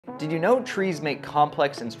Did you know trees make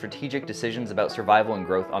complex and strategic decisions about survival and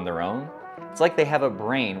growth on their own? It's like they have a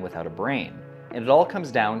brain without a brain, and it all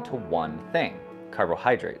comes down to one thing: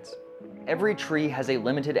 carbohydrates. Every tree has a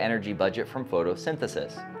limited energy budget from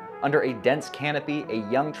photosynthesis. Under a dense canopy, a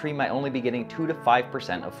young tree might only be getting 2 to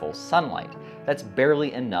 5% of full sunlight. That's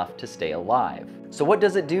barely enough to stay alive. So what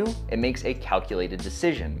does it do? It makes a calculated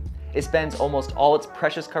decision. It spends almost all its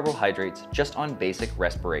precious carbohydrates just on basic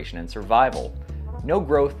respiration and survival. No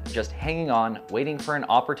growth, just hanging on, waiting for an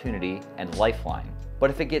opportunity and lifeline.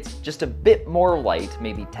 But if it gets just a bit more light,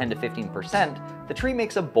 maybe 10 to 15%, the tree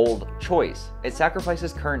makes a bold choice. It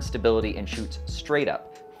sacrifices current stability and shoots straight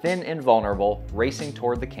up, thin and vulnerable, racing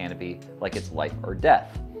toward the canopy like it's life or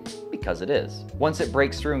death. Because it is. Once it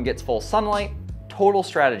breaks through and gets full sunlight, total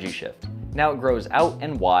strategy shift. Now it grows out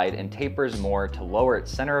and wide and tapers more to lower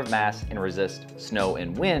its center of mass and resist snow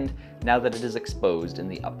and wind now that it is exposed in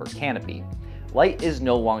the upper canopy. Light is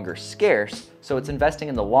no longer scarce, so it's investing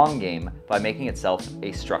in the long game by making itself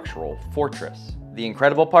a structural fortress. The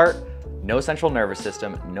incredible part? No central nervous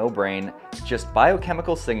system, no brain, just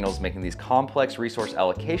biochemical signals making these complex resource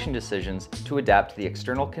allocation decisions to adapt to the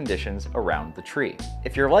external conditions around the tree.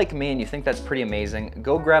 If you're like me and you think that's pretty amazing,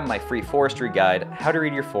 go grab my free forestry guide, How to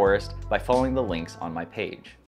Read Your Forest, by following the links on my page.